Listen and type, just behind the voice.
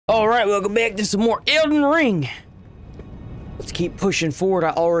Alright, welcome back to some more Elden Ring. Let's keep pushing forward. I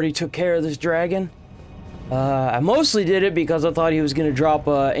already took care of this dragon. I mostly did it because I thought he was gonna drop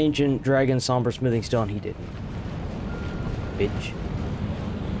ancient dragon somber smithing stone. He didn't. Bitch.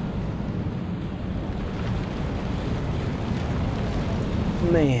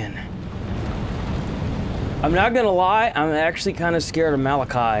 Man. I'm not gonna lie, I'm actually kind of scared of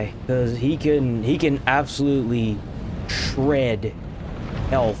Malachi because he can absolutely shred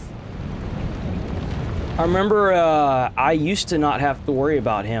health. I remember I used to not have to worry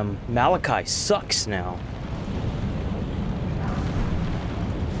about him. Malachi sucks now.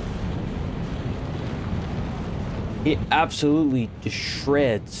 It absolutely just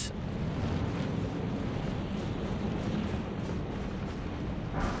shreds.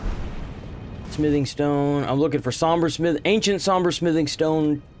 Smithing stone. I'm looking for ancient somber smithing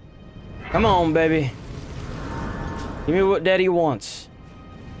stone. Come on, baby. Give me what daddy wants.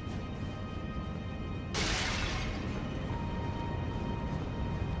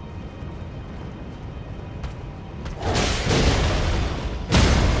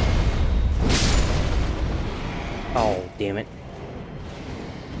 Oh, damn it.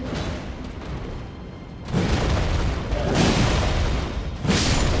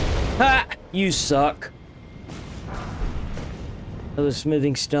 Ha! You suck. Another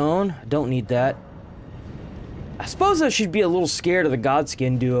smithing stone. I don't need that. I suppose I should be a little scared of the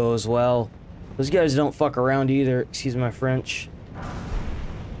Godskin duo as well. Those guys don't fuck around either. Excuse my French.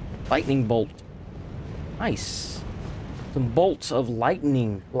 Lightning bolt. Nice. Some bolts of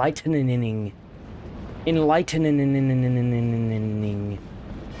lightning. Enlightening.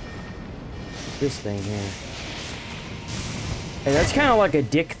 This thing here. Hey, that's kind of like a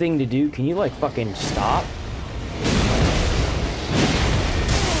dick thing to do. Can you, like, fucking stop?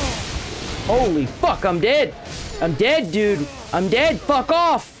 Holy fuck, I'm dead! I'm dead, dude! I'm dead! Fuck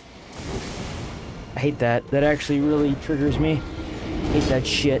off! I hate that. That actually really triggers me. I hate that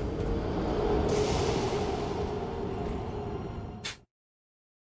shit.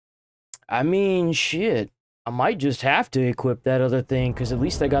 I mean, shit. I might just have to equip that other thing, because at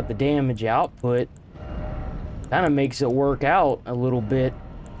least I got the damage output. Kind of makes it work out a little bit.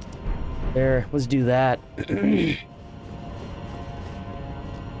 There, let's do that.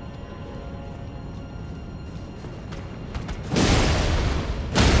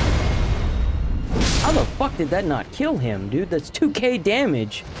 How the fuck did that not kill him, dude? That's 2k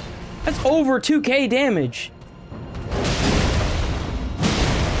damage. That's over 2k damage.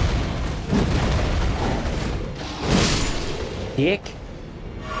 Dick.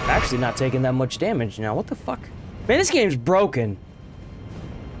 I'm actually not taking that much damage now. What the fuck? Man, this game's broken.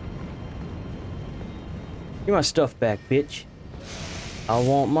 Give my stuff back, bitch. I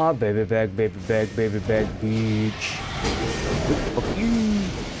want my baby back, baby back, baby back, bitch. Fuck you.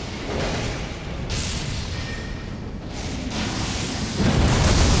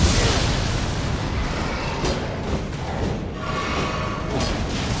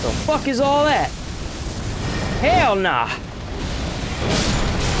 The fuck is all that? Hell nah.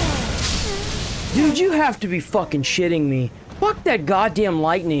 Dude, you have to be fucking shitting me. Fuck that goddamn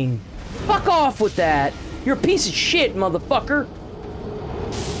lightning. Fuck off with that. You're a piece of shit, motherfucker.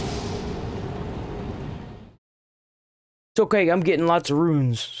 It's okay, I'm getting lots of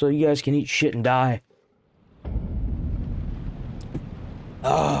runes, so you guys can eat shit and die.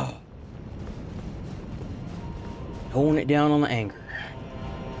 Oh. Holding it down on the anger.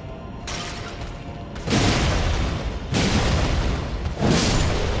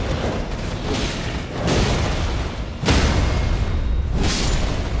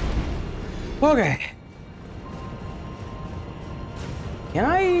 Okay. Can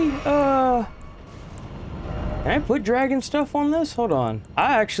I put dragon stuff on this? Hold on.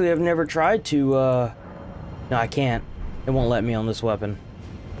 I actually have never tried to, no, I can't. It won't let me on this weapon.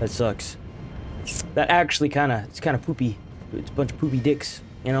 That sucks. That actually it's kind of poopy. It's a bunch of poopy dicks,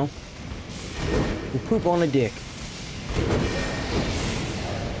 you know? You poop on a dick.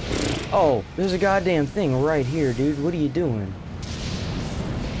 Oh, there's a goddamn thing right here, dude. What are you doing?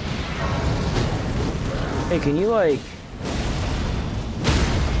 Hey, can you, like...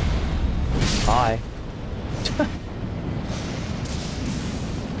 Bye.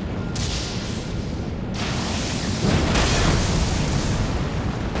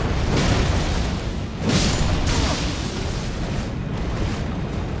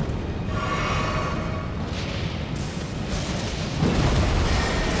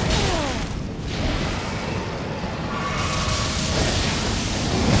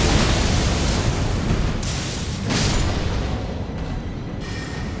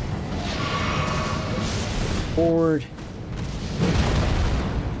 forward.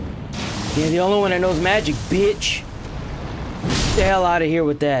 You're the only one that knows magic, bitch. Get the hell out of here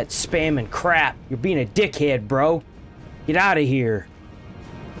with that spamming crap. You're being a dickhead, bro. Get out of here.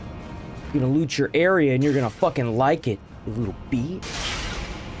 You're gonna loot your area and you're gonna fucking like it, you little bitch.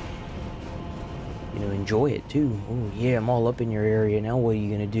 You know, enjoy it too. Oh yeah, I'm all up in your area. Now what are you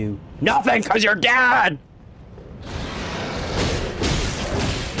gonna do? Nothing, cause you're dead!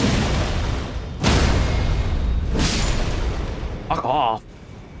 Fuck off.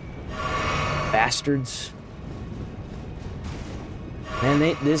 Bastards.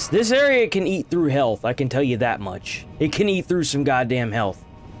 Man, this area can eat through health, I can tell you that much. It can eat through some goddamn health.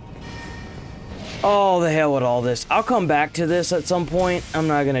 Oh, the hell with all this. I'll come back to this at some point. I'm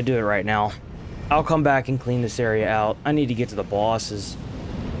not gonna do it right now. I'll come back and clean this area out. I need to get to the bosses.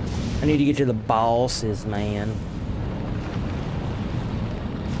 I need to get to the bosses, man.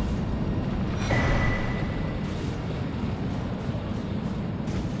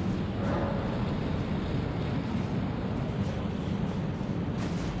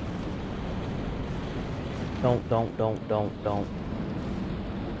 Don't.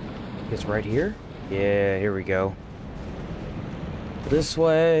 It's right here? Yeah, here we go. This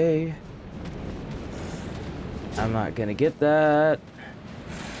way. I'm not gonna get that.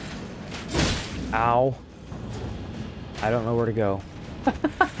 Ow. I don't know where to go.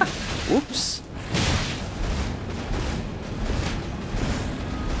 Whoops.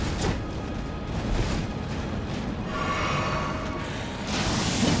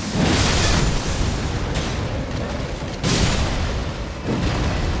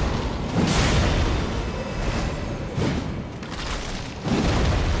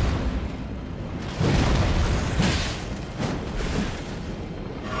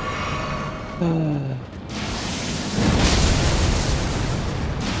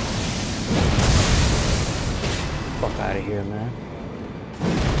 Fuck out of here, man.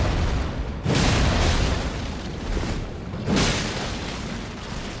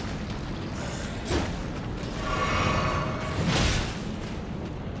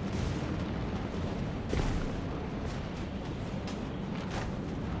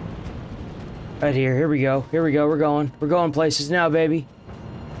 Right here, here we go, we're going places now, baby.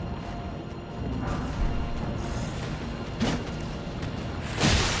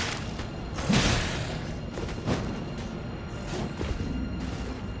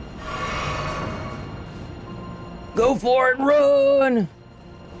 Go for it, run!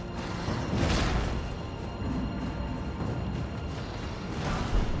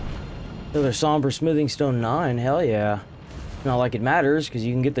 Another somber smithing stone 9, hell yeah. Not like it matters, because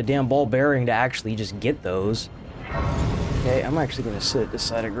you can get the damn ball bearing to actually just get those. Okay, I'm actually going to sit at this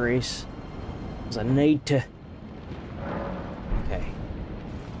side of Grace. Because I need to... Okay.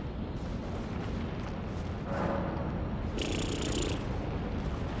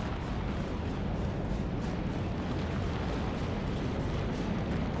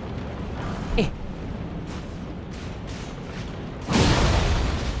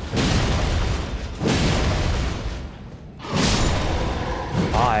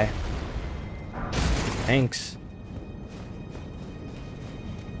 Bye. Thanks.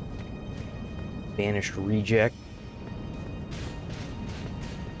 Banished reject.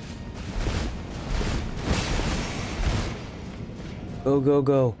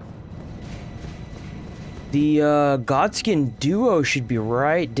 Go. The Godskin duo should be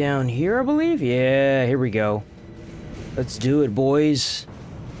right down here, I believe. Yeah, here we go. Let's do it, boys.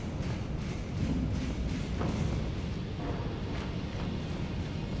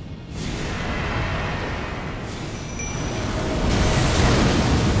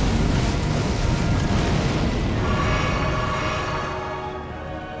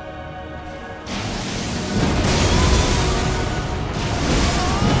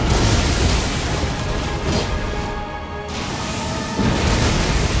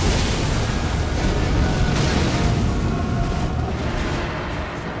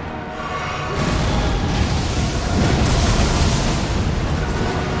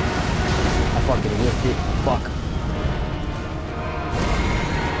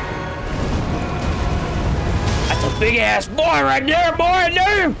 Big ass boy right there, boy,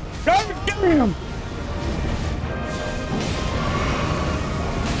 damn! Damn!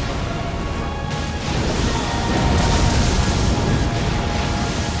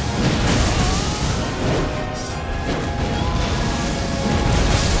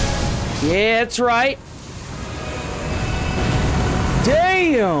 Yeah, that's right.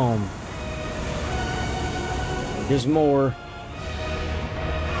 Damn! There's more.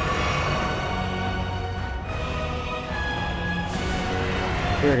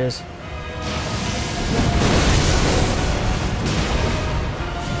 Here it is.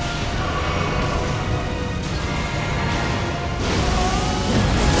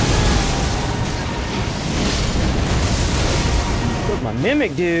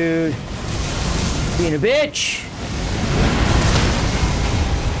 mimic, dude. Being a bitch.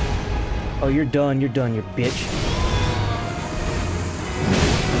 Oh, you're done, you bitch.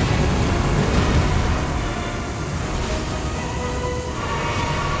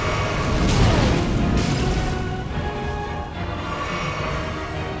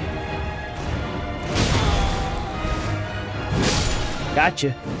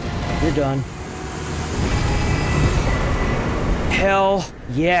 Gotcha. You're done. Hell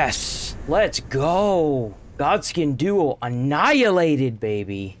yes. Let's go. Godskin Duo annihilated,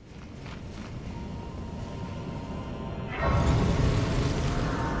 baby.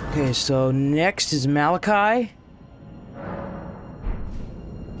 Okay, so next is Malachi.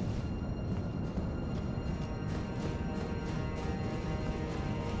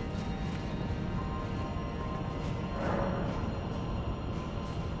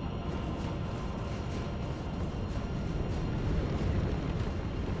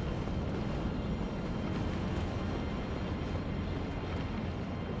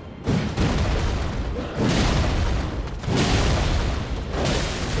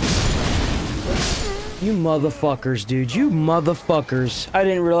 You motherfuckers, dude. You motherfuckers. I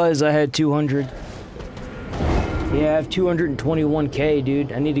didn't realize I had 200. Yeah, I have 221k,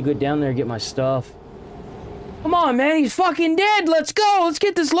 dude. I need to go down there and get my stuff. Come on, man. He's fucking dead. Let's go. Let's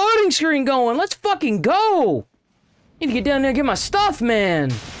get this loading screen going. Let's fucking go. Need to get down there and get my stuff,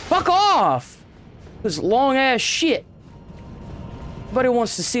 man. Fuck off. This long-ass shit. Nobody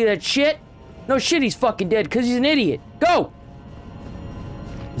wants to see that shit. No shit, he's fucking dead because he's an idiot. Go.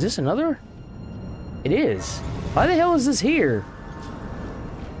 Is this another? It is. Why the hell is this here?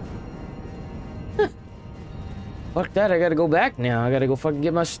 Huh. Fuck that, I gotta go back now. I gotta go fucking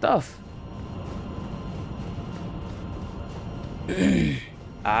get my stuff.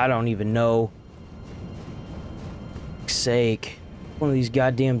 I don't even know. For fuck's sake. One of these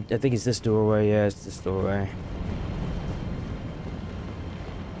goddamn... I think it's this doorway. Yeah, it's this doorway.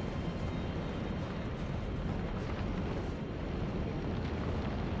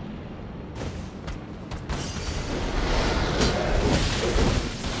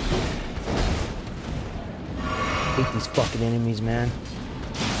 These fucking enemies, man.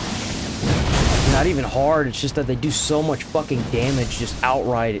 Not even hard, it's just that they do so much fucking damage just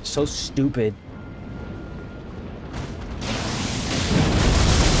outright. It's so stupid. Get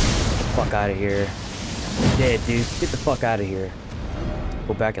the fuck out of here. I'm dead, dude. Get the fuck out of here.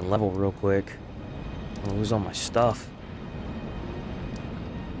 Go back and level real quick. I'm gonna lose all my stuff.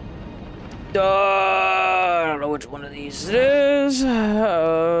 I don't know which one of these it is.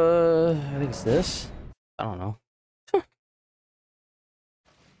 I think it's this. I don't know.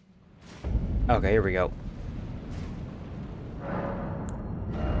 Okay, here we go.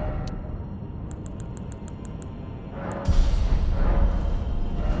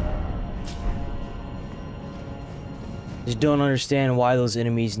 Just don't understand why those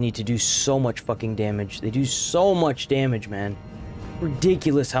enemies need to do so much fucking damage. They do so much damage, man.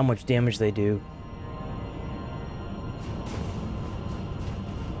 Ridiculous how much damage they do.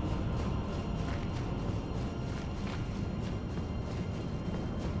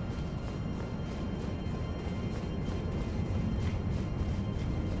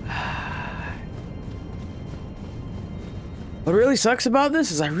 What really sucks about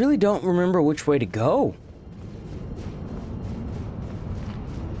this is I really don't remember which way to go.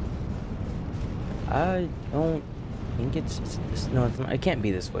 I don't think it's no, it's not, it can't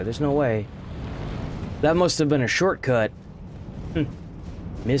be this way. There's no way. That must have been a shortcut.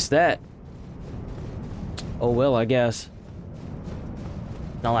 Missed that. Oh well, I guess.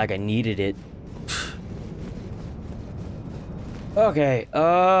 Not like I needed it. Okay,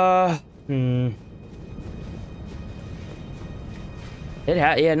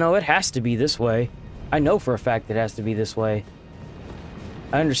 yeah, no, it has to be this way. I know for a fact it has to be this way.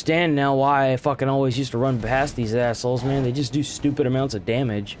 I understand now why I fucking always used to run past these assholes, man. They just do stupid amounts of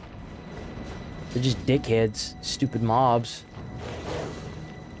damage. They're just dickheads. Stupid mobs.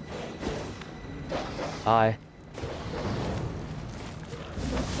 Hi.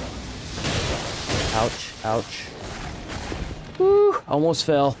 Ouch, ouch. Woo! Almost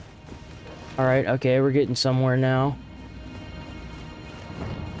fell. Alright, okay, we're getting somewhere now.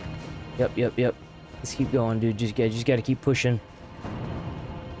 Yep. Let's keep going, dude. Just gotta keep pushing.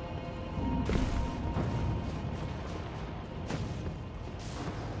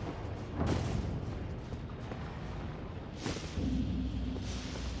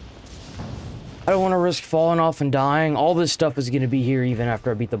 I don't want to risk falling off and dying. All this stuff is gonna be here even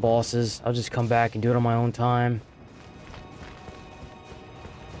after I beat the bosses. I'll just come back and do it on my own time.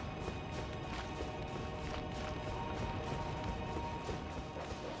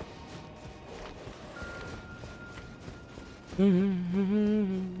 We're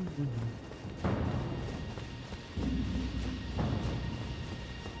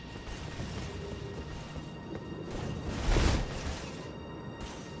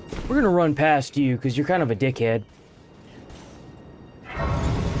gonna run past you because you're kind of a dickhead.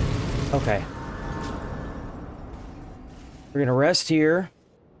 Okay. We're gonna rest here,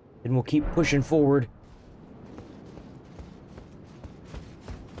 and we'll keep pushing forward.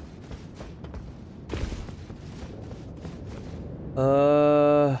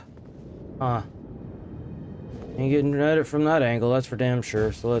 Ain't getting at it from that angle, that's for damn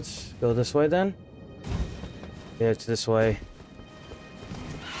sure. So let's go this way then. Yeah, it's this way.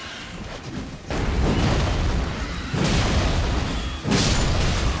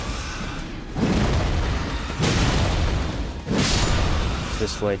 It's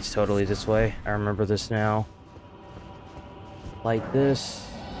this way, it's totally this way. I remember this now. Like this.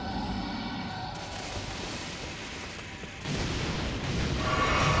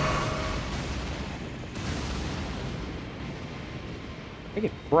 I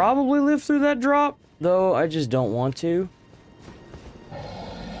could probably live through that drop, though I just don't want to.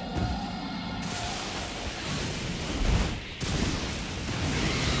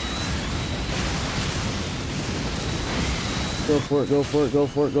 Go for it, go for it, go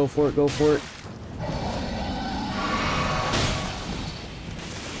for it, go for it, go for it.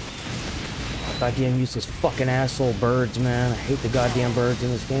 Goddamn useless fucking asshole birds, man. I hate the goddamn birds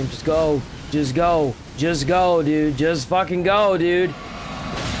in this game. Just go. Just go. Just go, dude. Just fucking go, dude.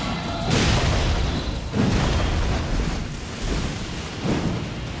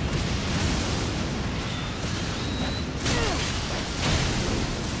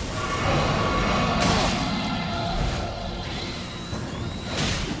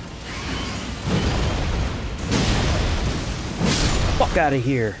 Fuck out of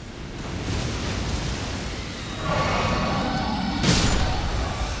here.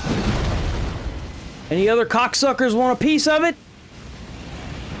 Any other cocksuckers want a piece of it?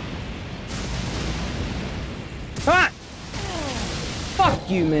 Ah! Fuck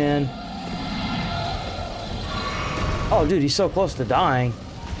you, man. Oh, dude, he's so close to dying.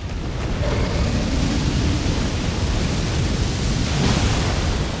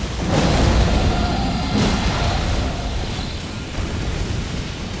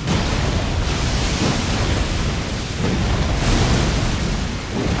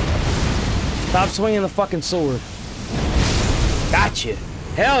 Stop swinging the fucking sword. Gotcha.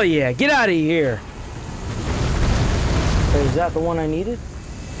 Hell yeah. Get out of here. Wait, is that the one I needed?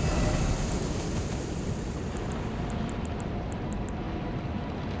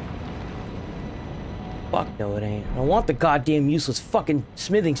 Fuck no, it ain't. I don't want the goddamn useless fucking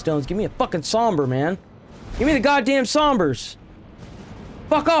smithing stones. Give me a fucking somber, man. Give me the goddamn sombers.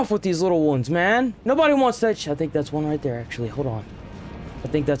 Fuck off with these little ones, man. Nobody wants that shit. I think that's one right there, actually. Hold on. I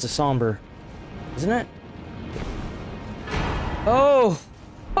think that's a somber. Isn't it? Oh!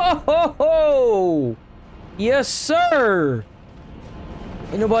 Ho ho ho! Yes, sir!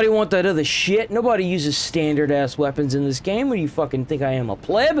 Ain't nobody want that other shit. Nobody uses standard-ass weapons in this game. What do you fucking think I am, a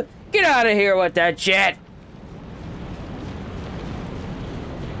pleb? Get out of here with that shit!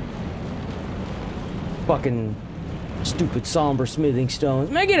 Fucking stupid somber smithing stones.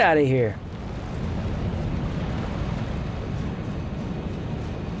 Man, get out of here!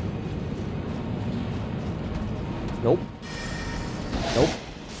 Nope. Nope.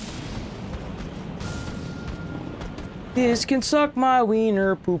 This can suck my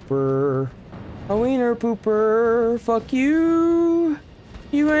wiener pooper. A wiener pooper. Fuck you.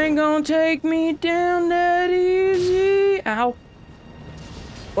 You ain't gonna take me down that easy. Ow.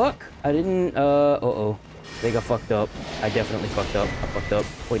 Fuck. I didn't, uh-oh. They got fucked up. I definitely fucked up. I fucked up.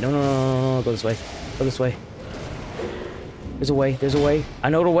 Wait, no, no, no, no, no. Go this way. Go this way. There's a way. There's a way. I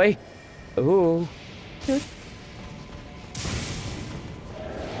know the way. Ooh. Good.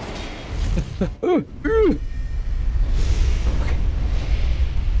 Okay.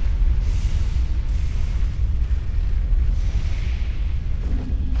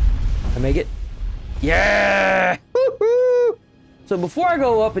 I make it. Yeah! Woohoo! So before I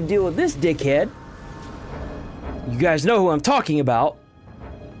go up and deal with this dickhead, you guys know who I'm talking about.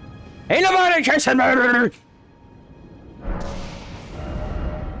 Ain't nobody chasing me!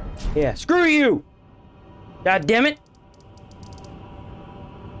 Yeah, screw you! God damn it!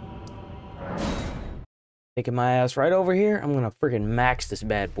 Taking my ass right over here. I'm gonna freaking max this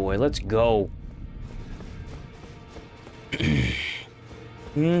bad boy. Let's go.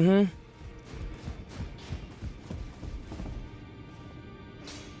 Mm-hmm.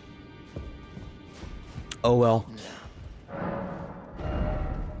 Oh well.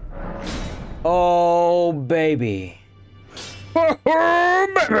 Oh baby.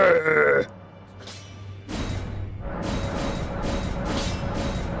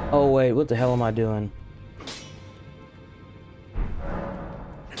 Oh wait, what the hell am I doing?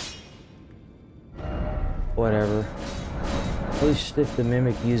 Whatever. At least if the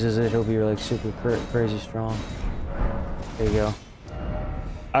mimic uses it, he'll be like super crazy strong. There you go.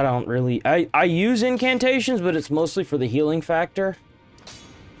 I don't really... I use incantations, but it's mostly for the healing factor.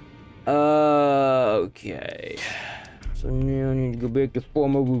 Okay. So now I need to go back to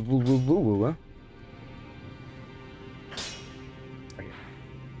former... Huh?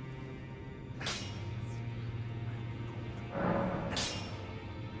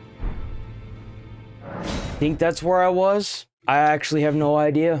 I think that's where I was. I actually have no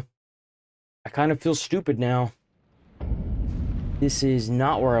idea. I kind of feel stupid now. This is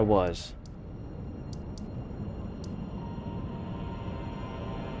not where I was.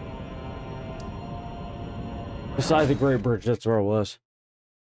 Beside the Great Bridge, that's where I was.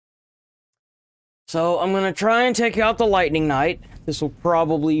 So, I'm gonna try and take out the Lightning Knight. This will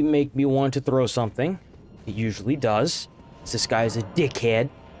probably make me want to throw something. It usually does. This guy is a dickhead.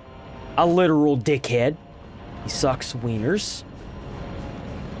 A literal dickhead. He sucks wieners.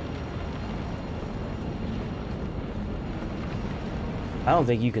 I don't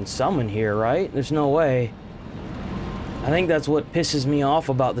think you can summon here, right? There's no way. I think that's what pisses me off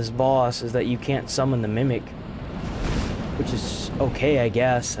about this boss, is that you can't summon the mimic. Which is okay, I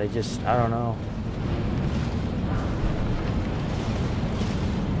guess. I don't know.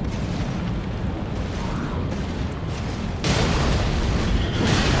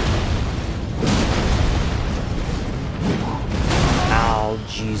 Ow,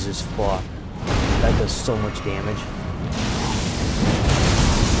 Jesus fuck. That does so much damage.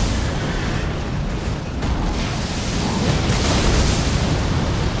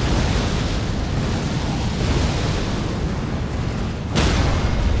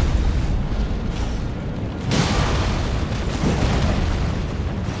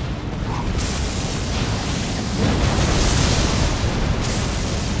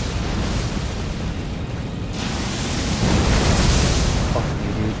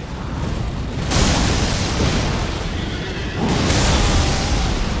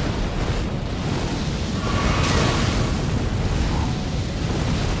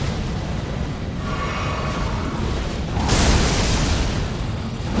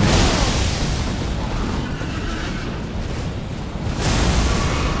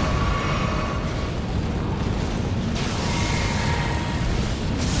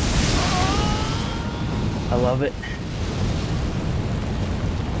 I love it.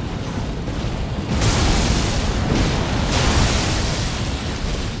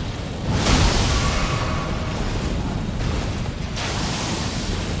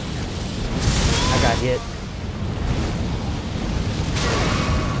 I got hit.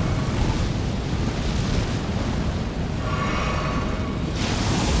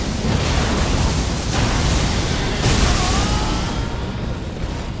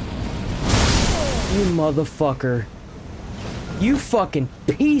 You motherfucker. You fucking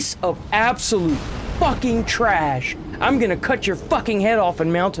piece of absolute fucking trash. I'm gonna cut your fucking head off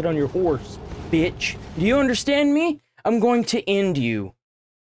and mount it on your horse, bitch. Do you understand me? I'm going to end you.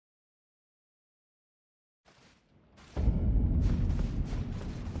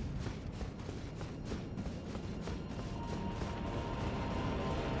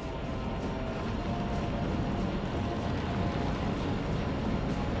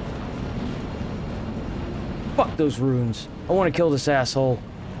 Fuck those runes. I want to kill this asshole.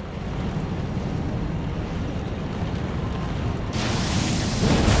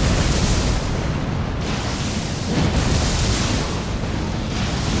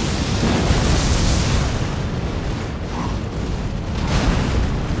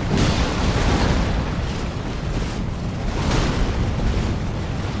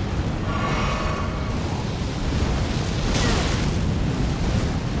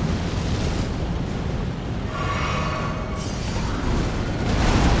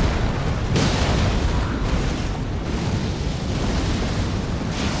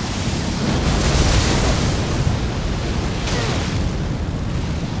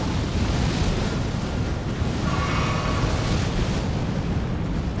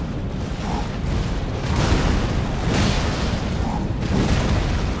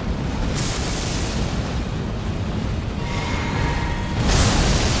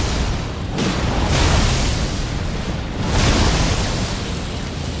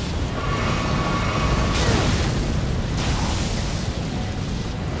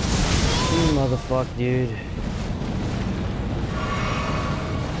 Motherfuck, dude.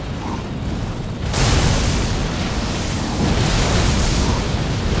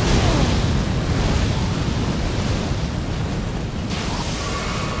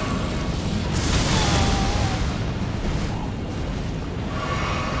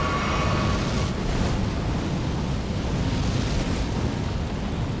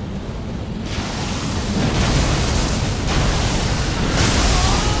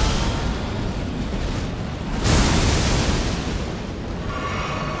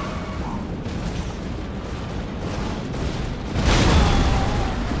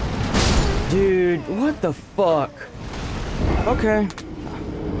 Dude, what the fuck? Okay.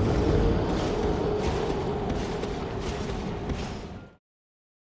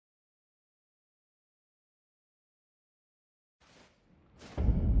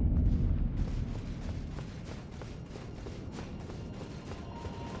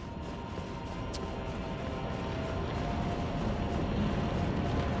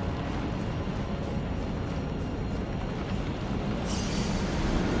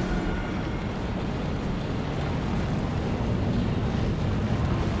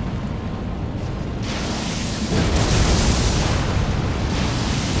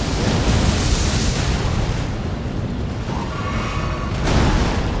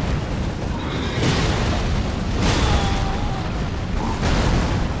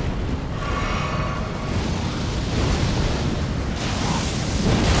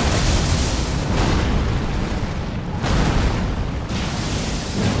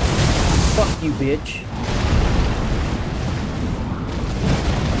 Fuck you, bitch.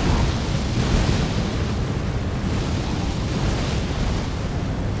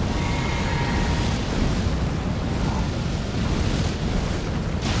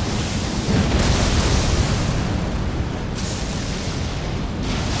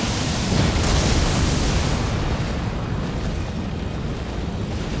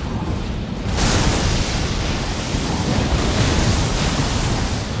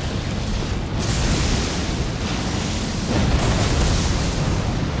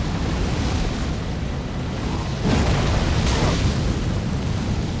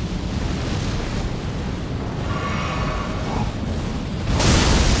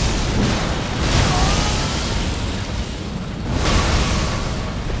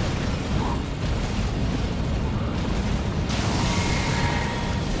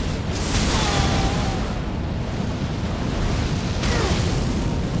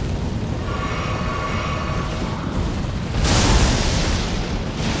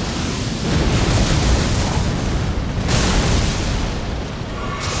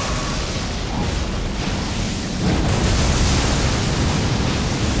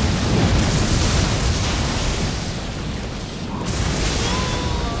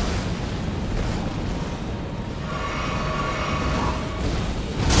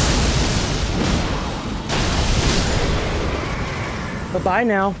 Bye-bye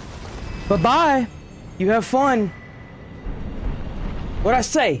now. Bye-bye. You have fun. What'd I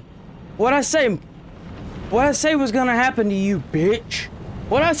say? What'd I say? What'd I say was gonna happen to you, bitch?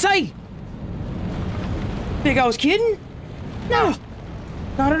 What'd I say? Think I was kidding? No.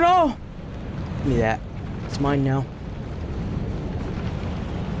 Not at all. Give me that. It's mine now.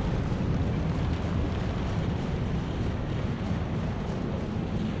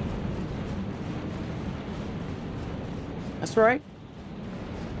 That's right.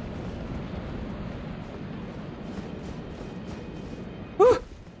 Woo!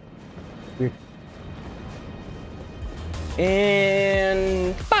 Weird.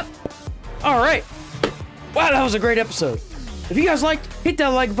 And pop! Alright. Wow, that was a great episode. If you guys liked, hit that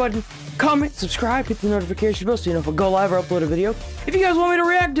like button, comment, subscribe, hit the notification bell so you know if I go live or upload a video. If you guys want me to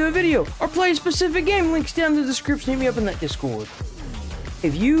react to a video or play a specific game, links down in the description. Hit me up in that Discord.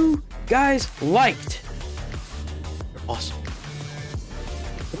 If you guys liked, you're awesome.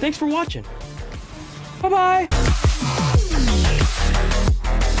 But thanks for watching. Bye-bye.